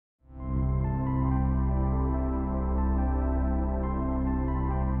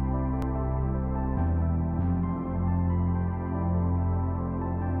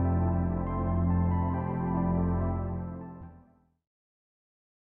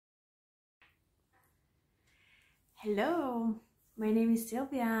Hello, my name is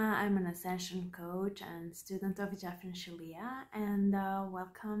Sylvia. I'm an ascension coach and student of Jeff and Sylvia, and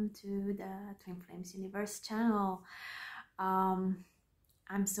welcome to the Twin Flames Universe channel. I'm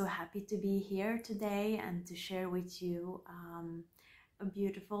so happy to be here today and to share with you a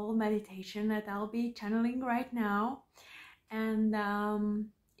beautiful meditation that I'll be channeling right now, and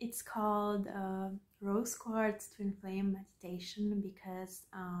it's called Rose Quartz Twin Flame Meditation because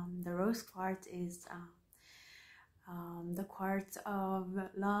the rose quartz is the quartz of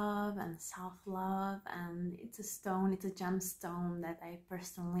love and self-love, and it's a stone, it's a gemstone that I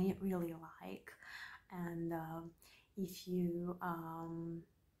personally really like. And if you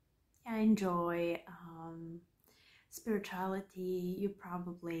enjoy spirituality, you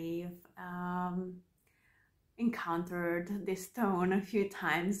probably encountered this stone a few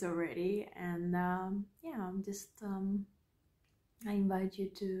times already. And I invite you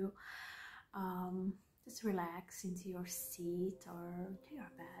to just relax into your seat or to your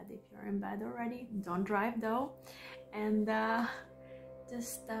bed if you're in bed already. Don't drive though. And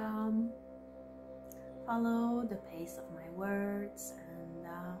just follow the pace of my words, and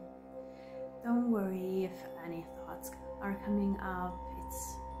don't worry if any thoughts are coming up.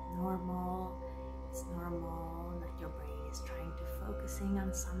 It's normal. It's normal that your brain is trying to focusing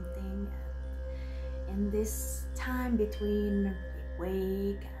on something, and in this time between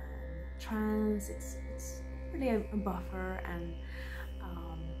awake and trance, it's really a buffer, and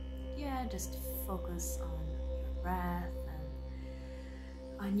just focus on your breath and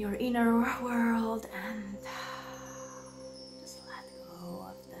on your inner world, and just let go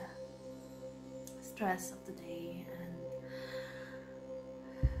of the stress of the day and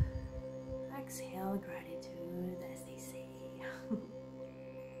exhale gratitude, as they say.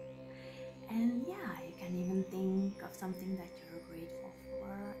 And you can even think of something that you're grateful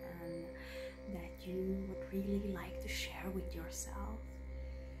for and that you would really like to share with yourself,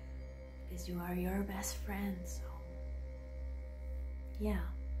 because you are your best friend. So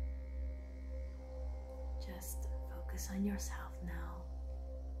just focus on yourself now,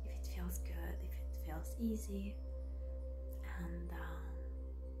 if it feels good, if it feels easy. And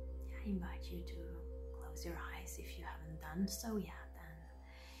I invite you to close your eyes if you haven't done so yet, and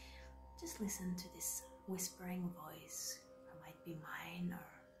just listen to this whispering voice. It might be mine, or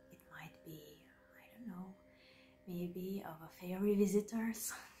it might be, I don't know, maybe of a fairy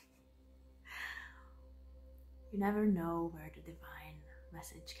visitors. You never know where the divine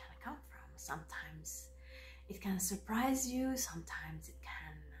message can come from. Sometimes it can surprise you, sometimes it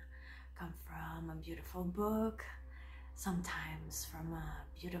can come from a beautiful book, sometimes from a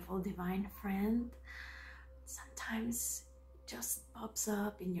beautiful divine friend, sometimes it just pops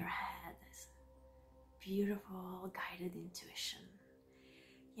up in your head as beautiful guided intuition.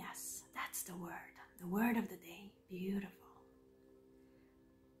 Yes, that's the word of the day, beautiful.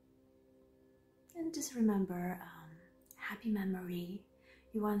 And just remember happy memory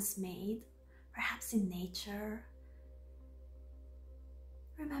you once made, perhaps in nature.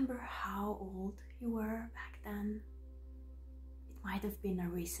 Remember how old you were back then. It might have been a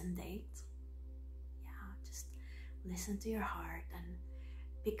recent date. Just listen to your heart and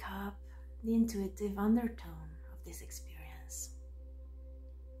pick up the intuitive undertone of this experience.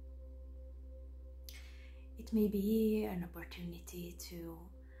 It may be an opportunity to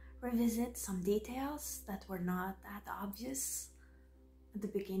revisit some details that were not that obvious at the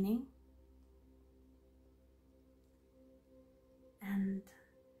beginning. And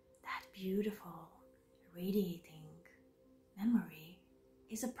that beautiful, radiating memory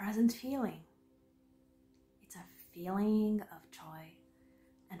is a present feeling. It's a feeling of joy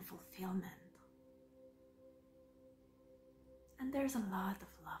and fulfillment. And there's a lot of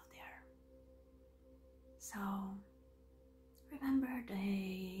love there. So remember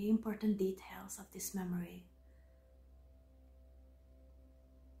the important details of this memory.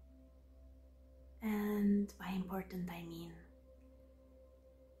 And by important, I mean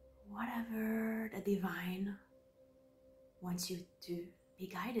whatever the divine wants you to be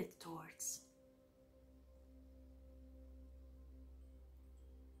guided towards.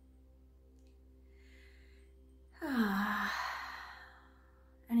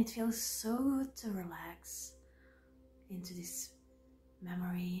 And it feels so good to relax into this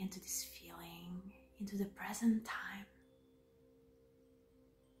memory, into this feeling, into the present time.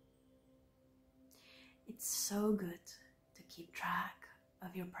 It's so good to keep track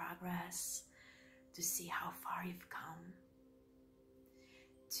of your progress, to see how far you've come,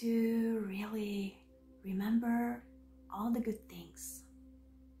 to really remember all the good things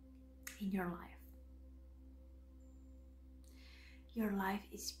in your life. Your life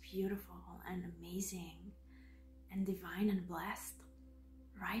is beautiful and amazing, and divine and blessed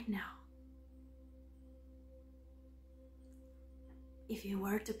right now. If you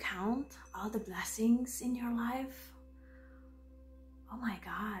were to count all the blessings in your life, oh my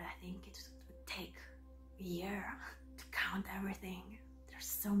God, I think it would take a year to count everything. There's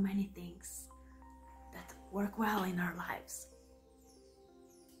so many things that work well in our lives.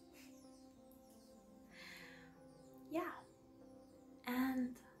 Yeah,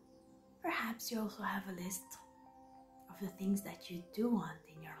 and perhaps you also have a list of the things that you do want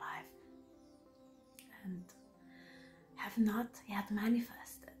in your life and have not yet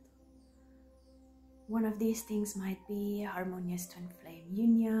manifested. One of these things might be a harmonious twin flame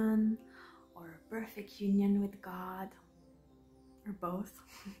union, or a perfect union with God, or both.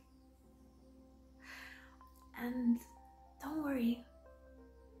 And don't worry,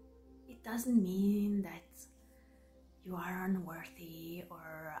 it doesn't mean that you are unworthy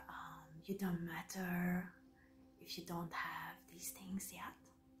or you don't matter if you don't have these things yet.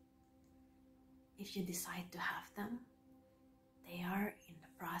 If you decide to have them, they are in the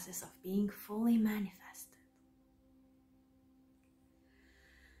process of being fully manifested.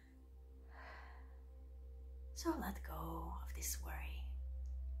 So let go of this worry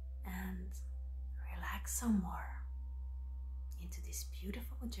and relax some more into this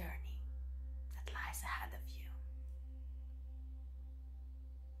beautiful journey that lies ahead of you.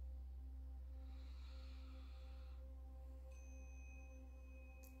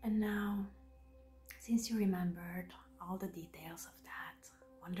 And now, since you remembered all the details of that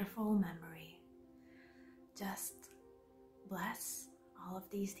wonderful memory, just bless all of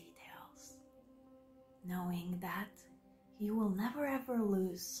these details, knowing that you will never ever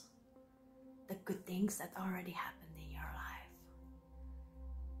lose the good things that already happened in your life.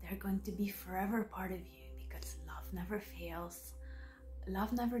 They're going to be forever part of you because love never fails,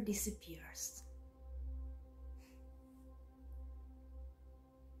 love never disappears.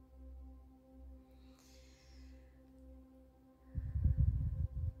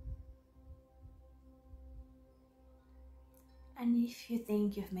 And if you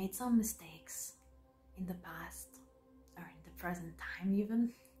think you've made some mistakes in the past, or in the present time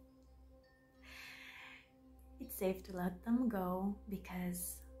even, it's safe to let them go,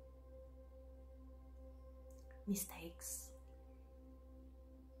 because mistakes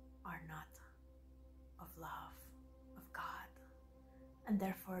are not of love, of God, and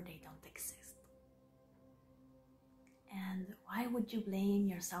therefore they don't exist. And why would you blame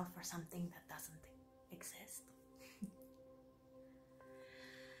yourself for something that doesn't exist?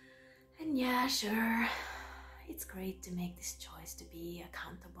 And yeah, sure, it's great to make this choice to be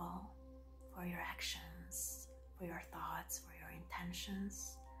accountable for your actions, for your thoughts, for your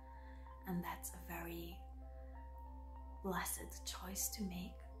intentions. And that's a very blessed choice to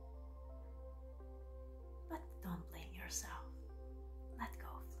make. But don't blame yourself. Let go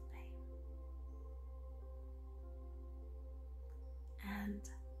of the blame. And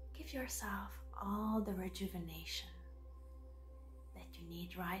give yourself all the rejuvenation that you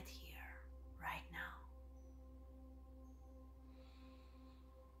need right here, right now.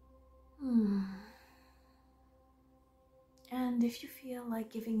 And if you feel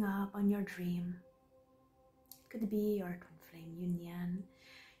like giving up on your dream, it could be your twin flame union,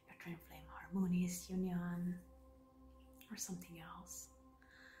 your twin flame harmonious union, or something else,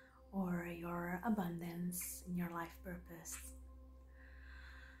 or your abundance in your life purpose.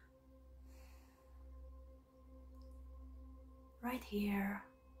 Right here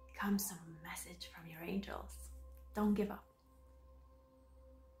comes some message from your angels. Don't give up.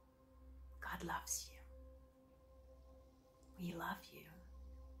 God loves you. We love you.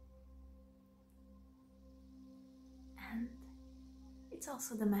 And it's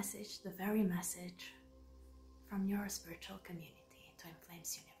also the message, the very message from your spiritual community, Twin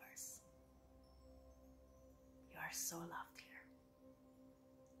Flames Universe. You are so loved here,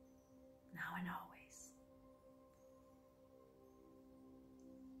 now and always.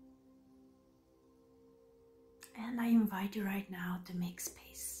 And I invite you right now to make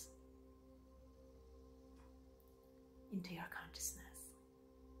space into your consciousness.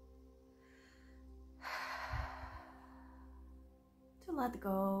 To let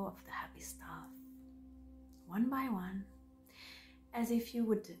go of the happy stuff, one by one, as if you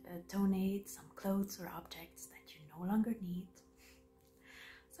would donate some clothes or objects that you no longer need.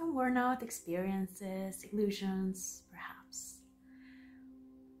 Some worn out experiences, illusions, perhaps.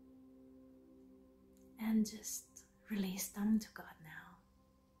 And just release them to God now.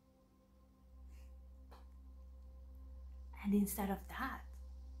 And instead of that,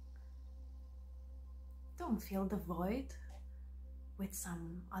 don't fill the void with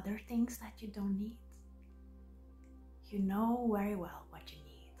some other things that you don't need. You know very well what you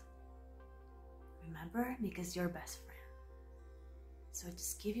need. Remember, because you're best friend. So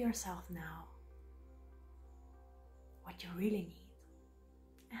just give yourself now what you really need.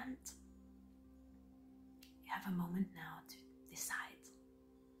 And you have a moment now to decide.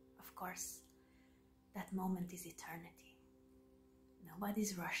 Of course, that moment is eternity.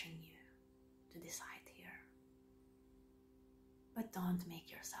 Nobody's rushing you to decide here. But don't make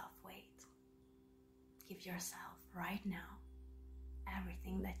yourself wait. Give yourself right now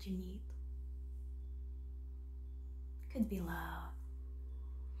everything that you need. Could be love.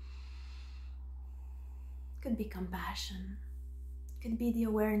 Could be compassion. Could be the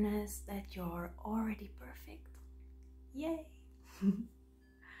awareness that you're already perfect. Yay!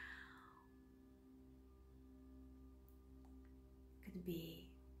 Could be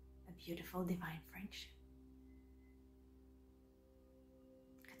a beautiful divine friendship.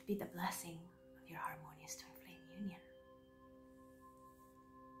 Could be the blessing of your Harmonious Twin Flame Union.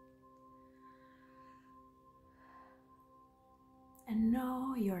 And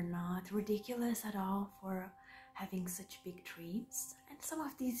no, you're not ridiculous at all for having such big dreams. And some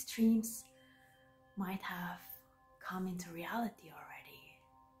of these dreams might have come into reality already.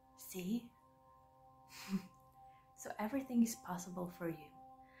 See? So everything is possible for you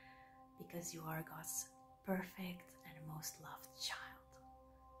because you are God's perfect and most loved child.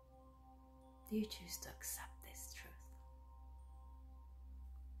 Do you choose to accept this truth?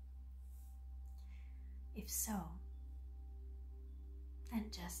 If so, then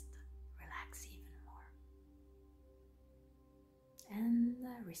just relax even more and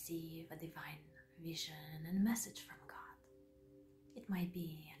receive a divine vision and message from God. It might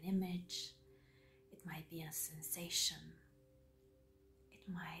be an image, it might be a sensation, it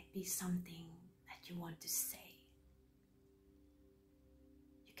might be something that you want to say.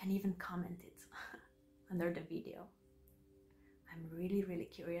 You can even comment it under the video. I'm really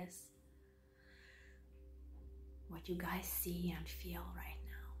curious what you guys see and feel right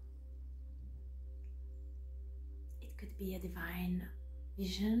now. It could be a divine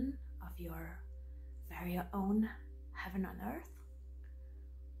vision of your very own heaven on earth.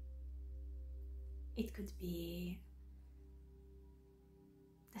 It could be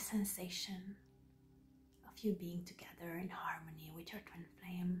the sensation of you being together in harmony with your twin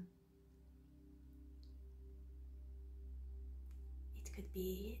flame. It could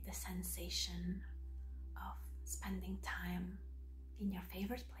be the sensation of spending time in your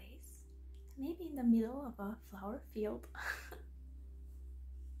favorite place, maybe in the middle of a flower field.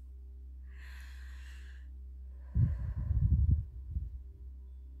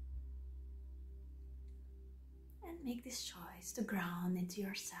 And make this choice to ground into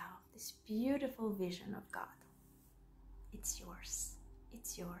yourself, this beautiful vision of God. It's yours,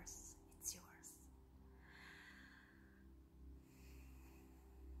 it's yours, it's yours.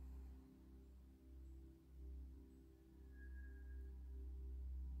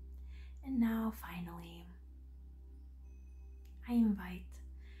 And now finally, I invite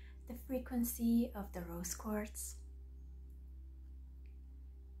the frequency of the rose quartz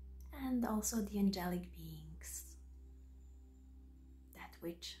and also the angelic beings that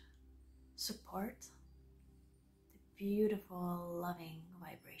which support the beautiful loving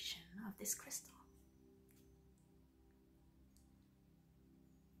vibration of this crystal.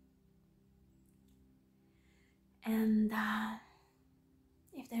 And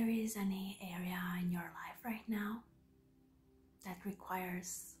if there is any area in your life right now that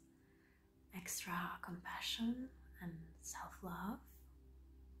requires extra compassion and self-love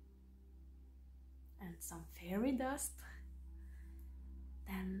and some fairy dust,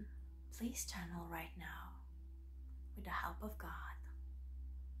 then please channel right now with the help of God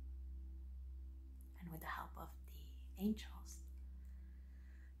and with the help of the angels.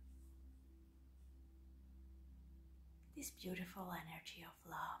 This beautiful energy of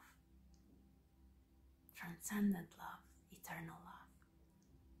love, transcendent love, eternal love,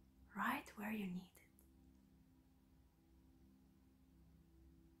 right where you need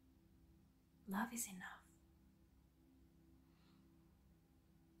it. Love is enough.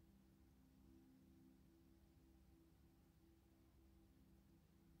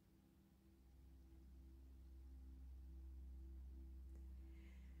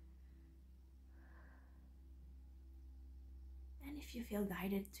 And if you feel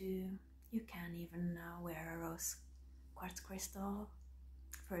guided to, you can even wear a rose quartz crystal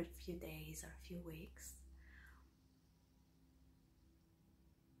for a few days or a few weeks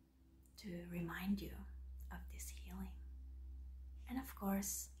to remind you of this healing. And of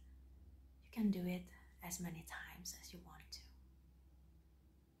course, you can do it as many times as you want to.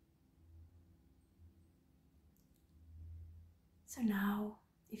 So now,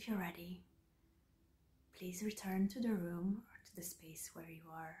 if you're ready, please return to the room or to the space where you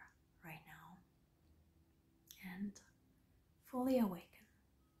are right now and fully awaken.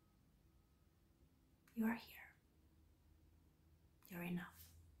 You are here. You're enough.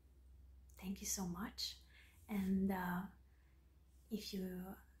 Thank you so much. And if you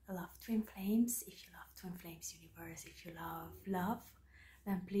love Twin Flames, if you love Twin Flames Universe, if you love love,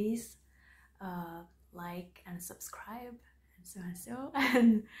 then please like and subscribe and so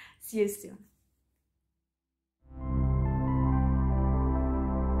and see you soon.